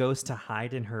he goes to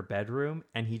hide in her bedroom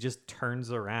and he just turns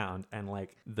around and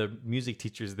like the music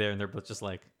teacher's there and they're both just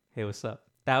like, "Hey, what's up?"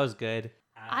 That was good.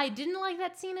 I didn't like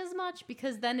that scene as much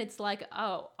because then it's like,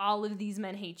 oh, all of these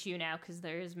men hate you now because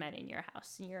there's men in your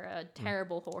house and you're a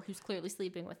terrible whore who's clearly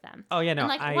sleeping with them. Oh yeah, no. And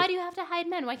like, why do you have to hide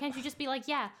men? Why can't you just be like,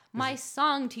 yeah, my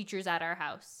song teacher's at our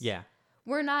house. Yeah.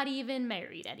 We're not even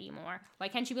married anymore. Why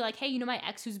can't you be like, hey, you know my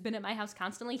ex who's been at my house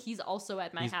constantly? He's also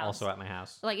at my house. He's also at my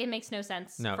house. Like, it makes no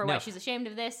sense No, for no. why she's ashamed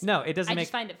of this. No, it doesn't I make...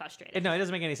 just find it frustrating. No, it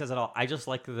doesn't make any sense at all. I just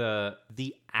like the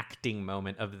acting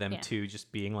moment of them Yeah. two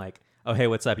just being like, "Oh, hey,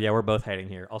 what's up? Yeah, we're both hiding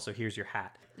here. Also, here's your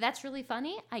hat." That's really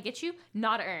funny. I get you.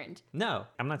 Not earned. No,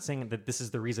 I'm not saying that this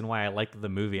is the reason why I like the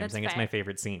movie. I'm That's saying it's fair. my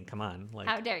favorite scene. Come on. Like,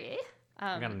 How dare you?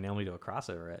 you're going to nail me to a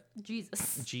crossover it.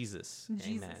 Jesus. Jesus.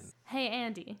 Jesus. Amen. Hey,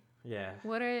 Andy. Yeah.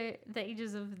 What are the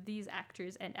ages of these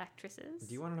actors and actresses?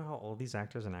 Do you want to know how old these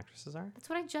actors and actresses are? That's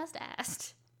what I just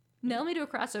asked. Nail me to a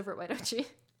crossover, why don't you?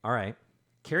 All right.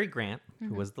 Cary Grant,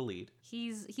 who was the lead.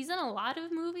 He's in a lot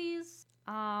of movies.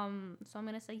 So I'm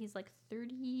gonna say he's like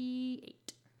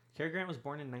 38. Cary Grant was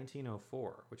born in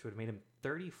 1904, which would have made him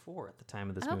 34 at the time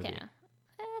of this Okay. movie.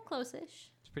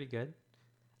 Close-ish. It's pretty good.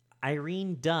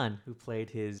 Irene Dunn, who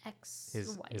played his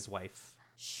Ex-wife. wife.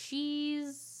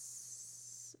 She's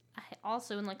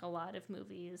also in like a lot of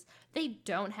movies. They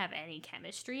don't have any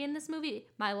chemistry in this movie.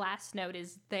 My last note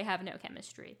is they have no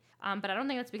chemistry. But I don't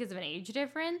think that's because of an age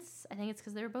difference. I think it's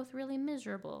because they were both really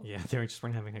miserable. Yeah, they just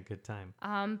weren't having a good time.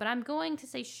 But I'm going to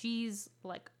say she's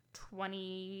like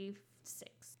 26.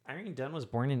 Irene Dunn was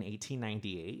born in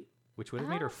 1898, which would have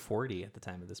made her 40 at the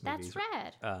time of this movie's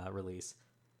That's rad. release.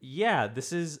 Yeah,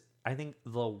 this is, I think,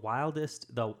 the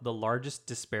wildest, the largest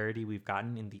disparity we've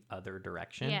gotten in the other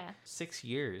direction. Yeah. 6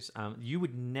 years. You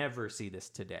would never see this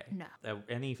today. No.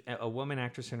 A woman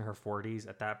actress in her 40s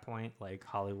at that point, like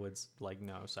Hollywood's like,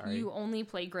 no, sorry. You only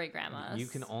play great grandmas. You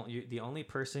can the only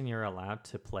person you're allowed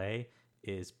to play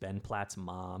is Ben Platt's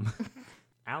mom.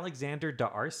 Alexander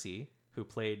D'Arcy, who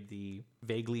played the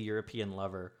vaguely European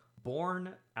lover,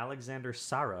 born Alexander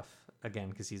Saraf, again,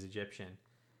 because he's Egyptian.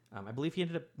 I believe he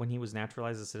ended up, when he was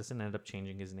naturalized as a citizen, ended up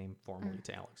changing his name formally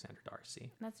to Alexander D'Arcy.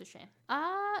 That's a shame.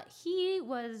 He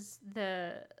was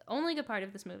the only good part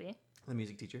of this movie. The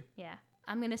music teacher. Yeah.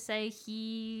 I'm going to say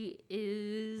he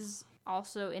is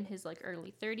also in his like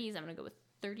early 30s. I'm going to go with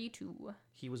 32.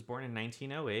 He was born in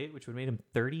 1908, which would have made him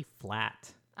 30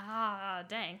 flat.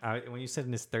 Dang. When you said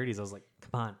in his 30s, I was like,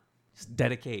 come on, just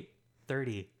dedicate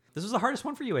 30. This was the hardest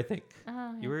one for you, I think.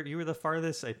 Oh, yeah. You were the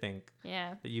farthest, I think,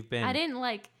 Yeah. that you've been. I didn't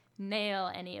like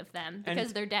nail any of them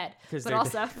because they're dead. But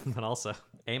also,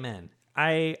 amen.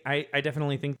 I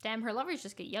definitely think Damn, her lovers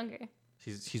just get younger.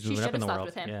 She's She moving up should in have the slept world.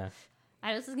 with him. Yeah.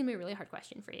 I know this is gonna be a really hard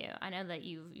question for you. I know that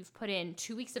you've put in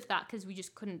 2 weeks of thought because we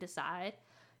just couldn't decide.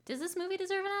 Does this movie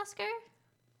deserve an Oscar?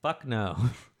 Fuck no.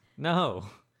 No.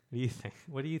 What do you think?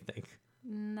 What do you think?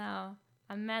 No.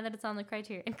 I'm mad that it's on the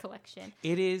Criterion Collection.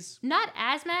 It is. Not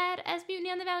as mad as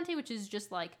Mutiny on the Bounty, which is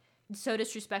just like so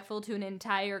disrespectful to an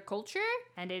entire culture,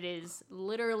 and it is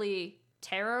literally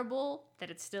terrible that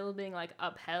it's still being like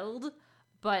upheld.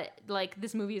 But like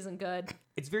this movie isn't good.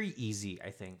 It's very easy, I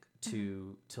think,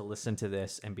 to listen to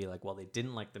this and be like, well, they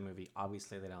didn't like the movie.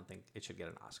 Obviously, they don't think it should get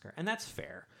an Oscar, and that's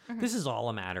fair. This is all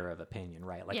a matter of opinion,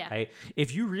 right? Like, Yeah.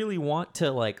 if you really want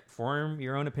to like form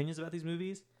your own opinions about these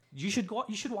movies, you should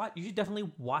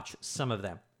definitely watch some of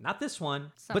them. Not this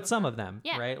one, but some of them,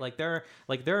 Yeah. right? Like there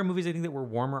are movies I think that we're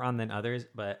warmer on than others,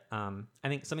 but I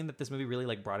think something that this movie really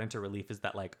like brought into relief is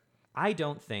that like I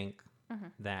don't think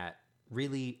that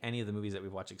really any of the movies that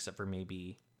we've watched except for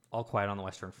maybe All Quiet on the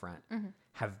Western Front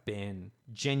have been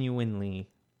genuinely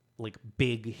like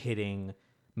big hitting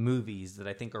movies that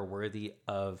I think are worthy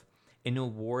of an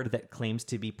award that claims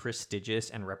to be prestigious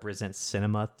and represents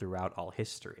cinema throughout all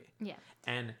history. Yeah.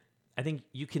 And I think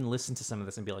you can listen to some of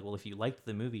this and be like, well, if you liked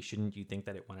the movie, shouldn't you think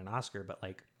that it won an Oscar? But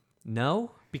like,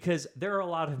 no, because there are a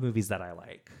lot of movies that I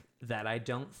like that I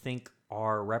don't think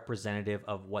are representative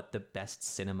of what the best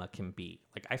cinema can be.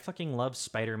 Like, I fucking love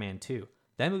Spider-Man 2.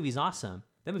 That movie's awesome.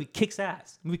 That movie kicks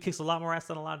ass. The movie kicks a lot more ass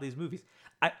than a lot of these movies.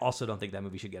 I also don't think that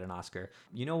movie should get an Oscar.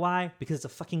 You know why? Because it's a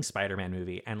fucking Spider-Man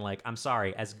movie. And like, I'm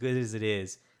sorry, as good as it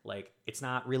is, like, it's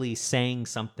not really saying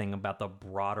something about the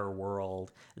broader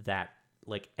world that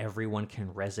like everyone can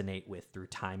resonate with through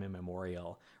time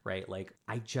immemorial, right? Like,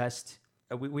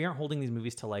 we aren't holding these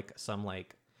movies to like some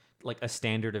like a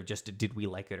standard of just did we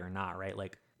like it or not, right?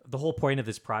 Like, the whole point of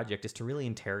this project is to really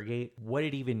interrogate what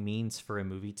it even means for a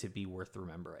movie to be worth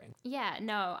remembering. Yeah,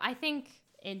 no, I think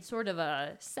in sort of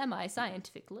a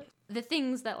semi-scientific look, the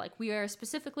things that like we are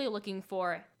specifically looking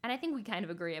for, and I think we kind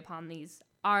of agree upon these,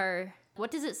 are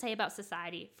what does it say about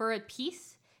society? For a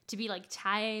piece to be like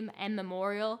time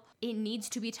immemorial, it needs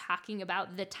to be talking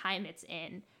about the time it's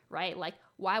in, right? Like,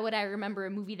 why would I remember a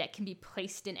movie that can be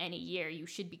placed in any year? You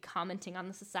should be commenting on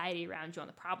the society around you, on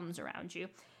the problems around you.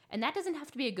 And that doesn't have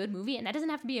to be a good movie, and that doesn't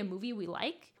have to be a movie we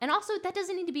like. And also, that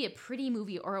doesn't need to be a pretty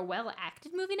movie or a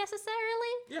well-acted movie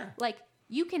necessarily. Yeah. Like,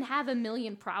 you can have a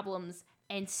million problems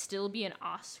and still be an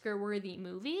Oscar-worthy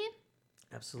movie.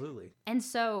 Absolutely. And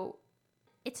so,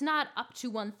 it's not up to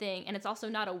one thing, and it's also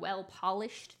not a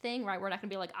well-polished thing, right? We're not going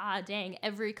to be like, dang,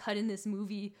 every cut in this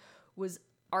movie was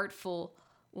artful.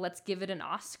 Let's give it an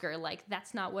Oscar. Like,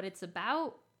 that's not what it's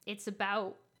about. It's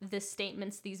about the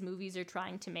statements these movies are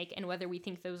trying to make and whether we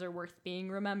think those are worth being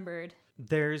remembered.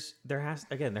 There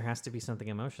has to be something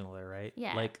emotional there, right?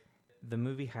 Yeah. Like, the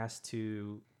movie has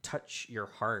to touch your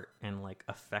heart and like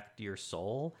affect your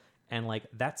soul, and like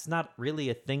that's not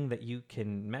really a thing that you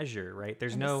can measure, right?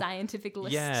 There's no scientific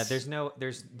list. Yeah, there's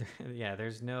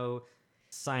no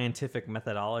scientific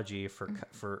methodology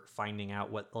for finding out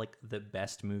what like the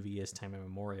best movie is time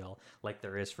immemorial, like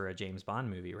there is for a James Bond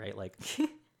movie, right? Like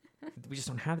we just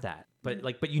don't have that.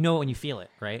 But you know it when you feel it,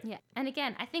 right? Yeah. And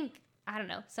again, I think, I don't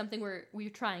know, something we're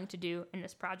trying to do in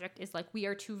this project is like we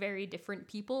are two very different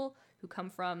people who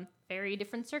come from very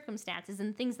different circumstances,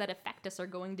 and things that affect us are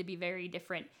going to be very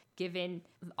different given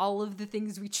all of the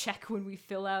things we check when we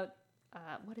fill out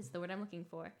what is the word I'm looking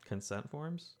for? Consent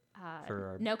forms?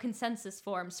 No, consensus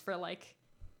forms for like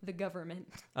the government,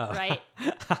 Oh. right?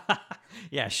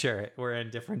 Yeah, sure. We're in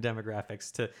different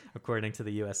demographics according to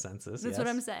the U.S. Census. That's what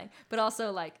I'm saying. But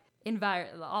also like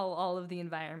all of the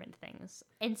environment things.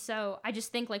 And so I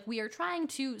just think like we are trying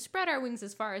to spread our wings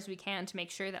as far as we can to make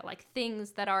sure that like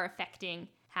things that are affecting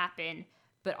happen,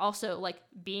 but also like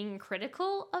being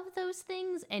critical of those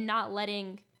things and not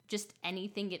letting just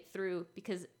anything get through,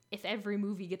 because if every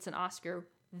movie gets an Oscar,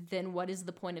 then what is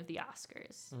the point of the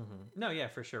Oscars? Mm-hmm. No, yeah,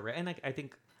 for sure. Right. And like,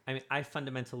 I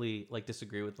fundamentally like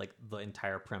disagree with like the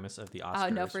entire premise of the Oscars. Oh,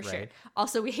 no, for right? sure.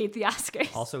 Also, we hate the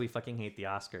Oscars. Also, we fucking hate the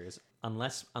Oscars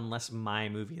unless my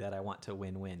movie that I want to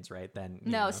win wins, right? Then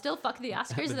still fuck the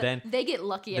Oscars. But then- they get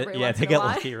lucky every once in a yeah, while.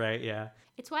 they get lucky, right? Yeah.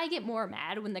 It's why I get more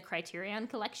mad when the Criterion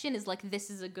Collection is like, this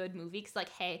is a good movie. Because like,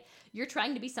 hey, you're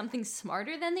trying to be something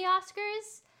smarter than the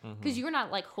Oscars. Because you're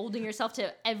not like holding yourself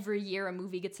to every year a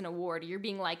movie gets an award. You're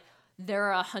being like, there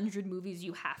are 100 movies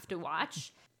you have to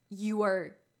watch. You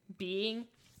are being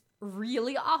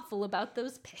really awful about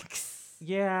those picks.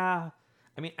 Yeah.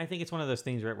 I mean, I think it's one of those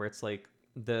things, right, where it's like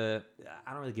I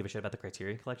don't really give a shit about the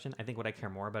Criterion Collection. I think what I care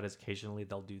more about is occasionally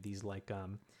they'll do these like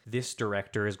this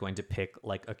director is going to pick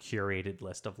like a curated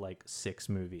list of like 6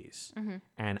 movies,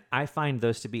 and I find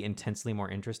those to be intensely more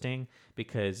interesting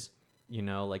because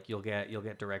like you'll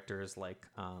get directors like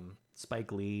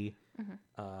Spike Lee,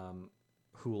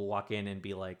 who will walk in and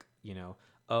be like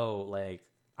oh like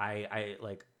I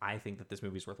think that this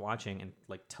movie's worth watching and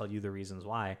like tell you the reasons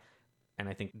why. And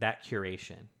I think that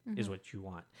curation is what you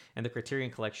want. And the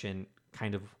Criterion Collection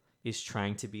kind of is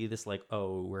trying to be this like,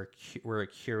 oh, we're a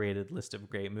curated list of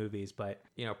great movies. But,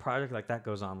 a project like that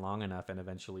goes on long enough and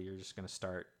eventually you're just going to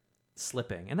start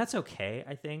slipping. And that's okay,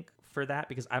 I think, for that.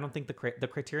 Because I don't think the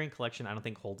Criterion Collection, I don't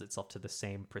think holds itself to the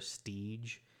same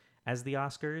prestige as the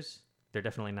Oscars. They're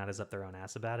definitely not as up their own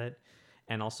ass about it.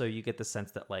 And also you get the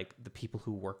sense that like the people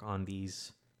who work on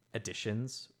these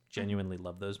editions genuinely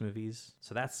love those movies,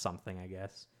 so that's something, I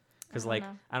guess. Because I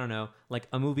don't know, like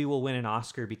a movie will win an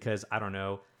Oscar because I don't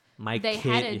know, they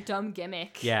had a dumb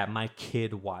gimmick. Yeah, my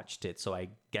kid watched it, so I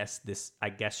guess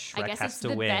Shrek has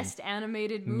to win. It's the best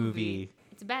animated movie.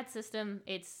 It's a bad system.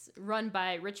 It's run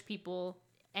by rich people,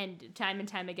 and time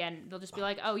again, they'll just be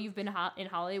like, "Oh, you've been in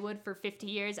Hollywood for 50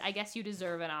 years. I guess you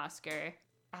deserve an Oscar."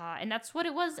 And that's what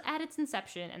it was at its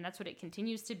inception, and that's what it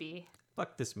continues to be.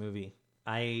 Fuck this movie.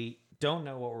 I don't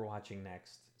know what we're watching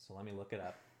next, so let me look it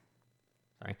up.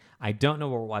 Sorry. I don't know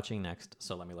what we're watching next,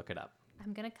 so let me look it up.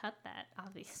 I'm going to cut that,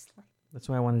 obviously. That's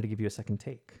why I wanted to give you a second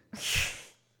take.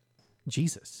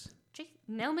 Jesus.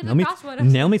 Nail me to a cross, why don't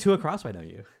you? Nail me to a cross, why don't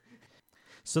you?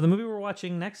 So the movie we're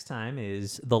watching next time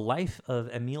is The Life of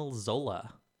Emile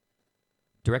Zola,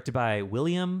 directed by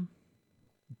William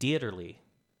Dieterle.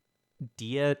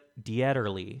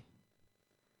 Dieterle.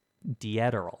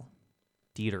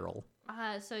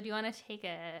 So do you want to take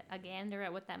a gander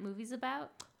at what that movie's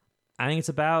about? I think it's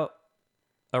about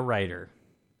a writer.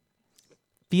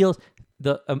 Feels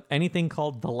anything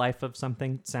called The Life of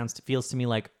something feels to me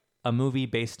like a movie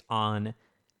based on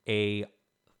a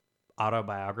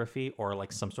autobiography or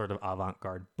like some sort of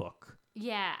avant-garde book.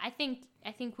 Yeah, I think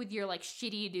with your like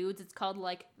shitty dudes, it's called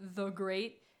like The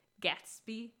Great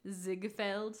Gatsby,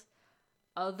 Ziegfeld,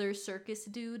 Other Circus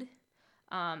Dude.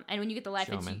 And when you get The Life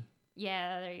of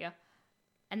yeah, there you go.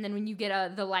 And then when you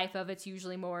get The Life of, it's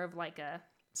usually more of like a...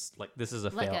 Like, this is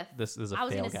a fail. This is a fail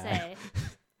guy. I was going to say,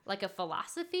 like a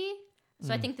philosophy.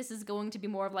 So I think this is going to be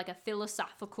more of like a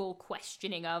philosophical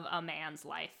questioning of a man's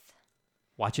life.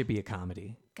 Watch it be a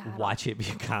comedy. God, Watch it be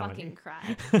a comedy. Fucking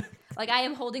cry. Like, I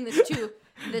am holding this to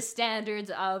the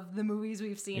standards of the movies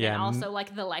we've seen, and also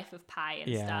like The Life of Pi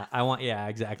and stuff.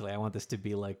 Exactly. I want this to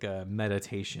be like a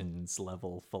meditations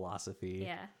level philosophy.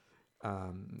 Yeah.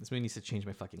 This movie needs to change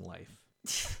my fucking life.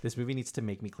 This movie needs to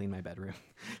make me clean my bedroom.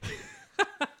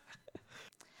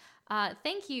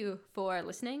 Thank you for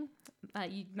listening.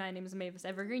 My name is Mavis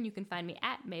Evergreen. You can find me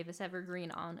at Mavis Evergreen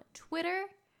on Twitter.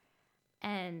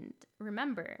 And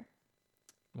remember...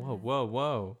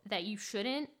 Whoa. That you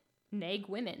shouldn't nag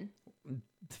women.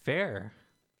 Fair.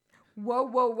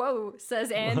 Whoa,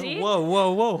 says Andy.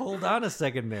 Whoa. Hold on a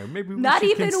second there. Maybe we Not should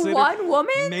even consider, one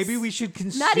woman? Maybe we should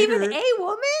consider... Not even a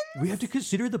woman? We have to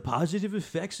consider the positive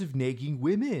effects of nagging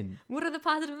women. What are the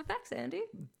positive effects, Andy?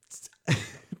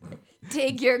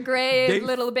 Dig your grave,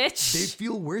 little bitch. They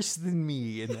feel worse than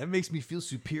me, and that makes me feel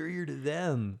superior to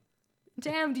them.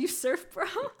 Damn, do you surf, bro?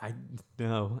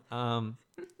 No.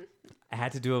 I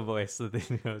had to do a voice so they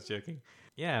knew I was joking.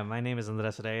 Yeah, my name is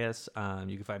Andres Reyes.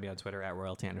 You can find me on Twitter at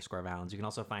royalty_valens. You can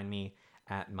also find me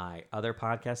at my other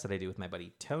podcast that I do with my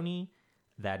buddy Tony.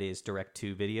 That is Direct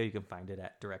to Video. You can find it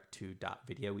at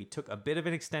direct2.video. We took a bit of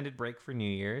an extended break for New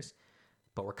Year's,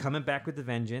 but we're coming back with a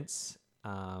vengeance.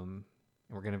 And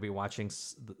we're going to be watching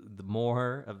the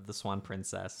more of The Swan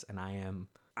Princess, and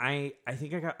I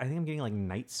think I'm getting like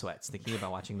night sweats thinking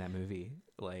about watching that movie.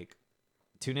 Like,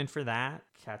 tune in for that.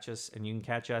 Catch us, and you can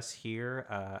catch us here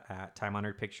at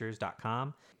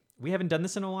timehonoredpictures.com. We haven't done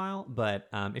this in a while, but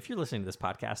if you're listening to this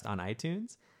podcast on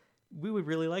iTunes, we would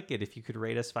really like it if you could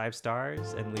rate us 5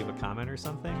 stars and leave a comment or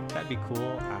something. That'd be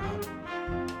cool.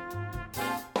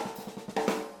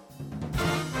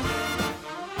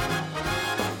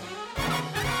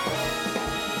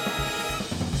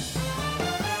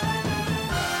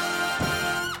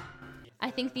 I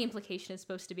think the implication is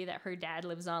supposed to be that her dad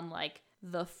lives on like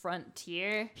the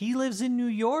frontier. He lives in New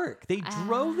York. They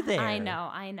drove there. I know.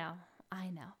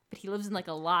 But he lives in like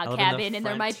a log cabin, and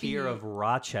there might be of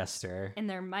Rochester, and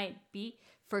there might be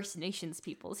First Nations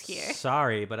peoples here.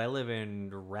 Sorry, but I live in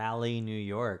Raleigh, New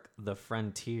York, the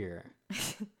frontier.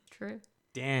 True.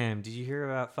 Damn, did you hear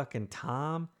about fucking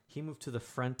Tom? He moved to the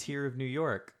frontier of New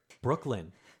York,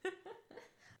 Brooklyn.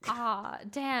 Ah,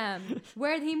 damn.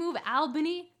 Where'd he move?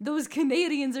 Albany? Those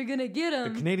Canadians are gonna get The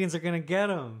him. Canadians are gonna get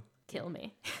him. Kill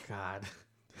me. God.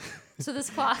 So this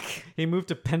clock, He moved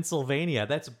to Pennsylvania.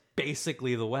 That's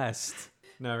basically the West.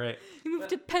 No, right. he moved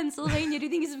to Pennsylvania. Do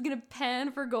you think he's gonna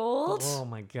pan for gold? Oh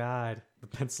my God. The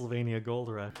Pennsylvania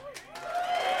Gold Rush.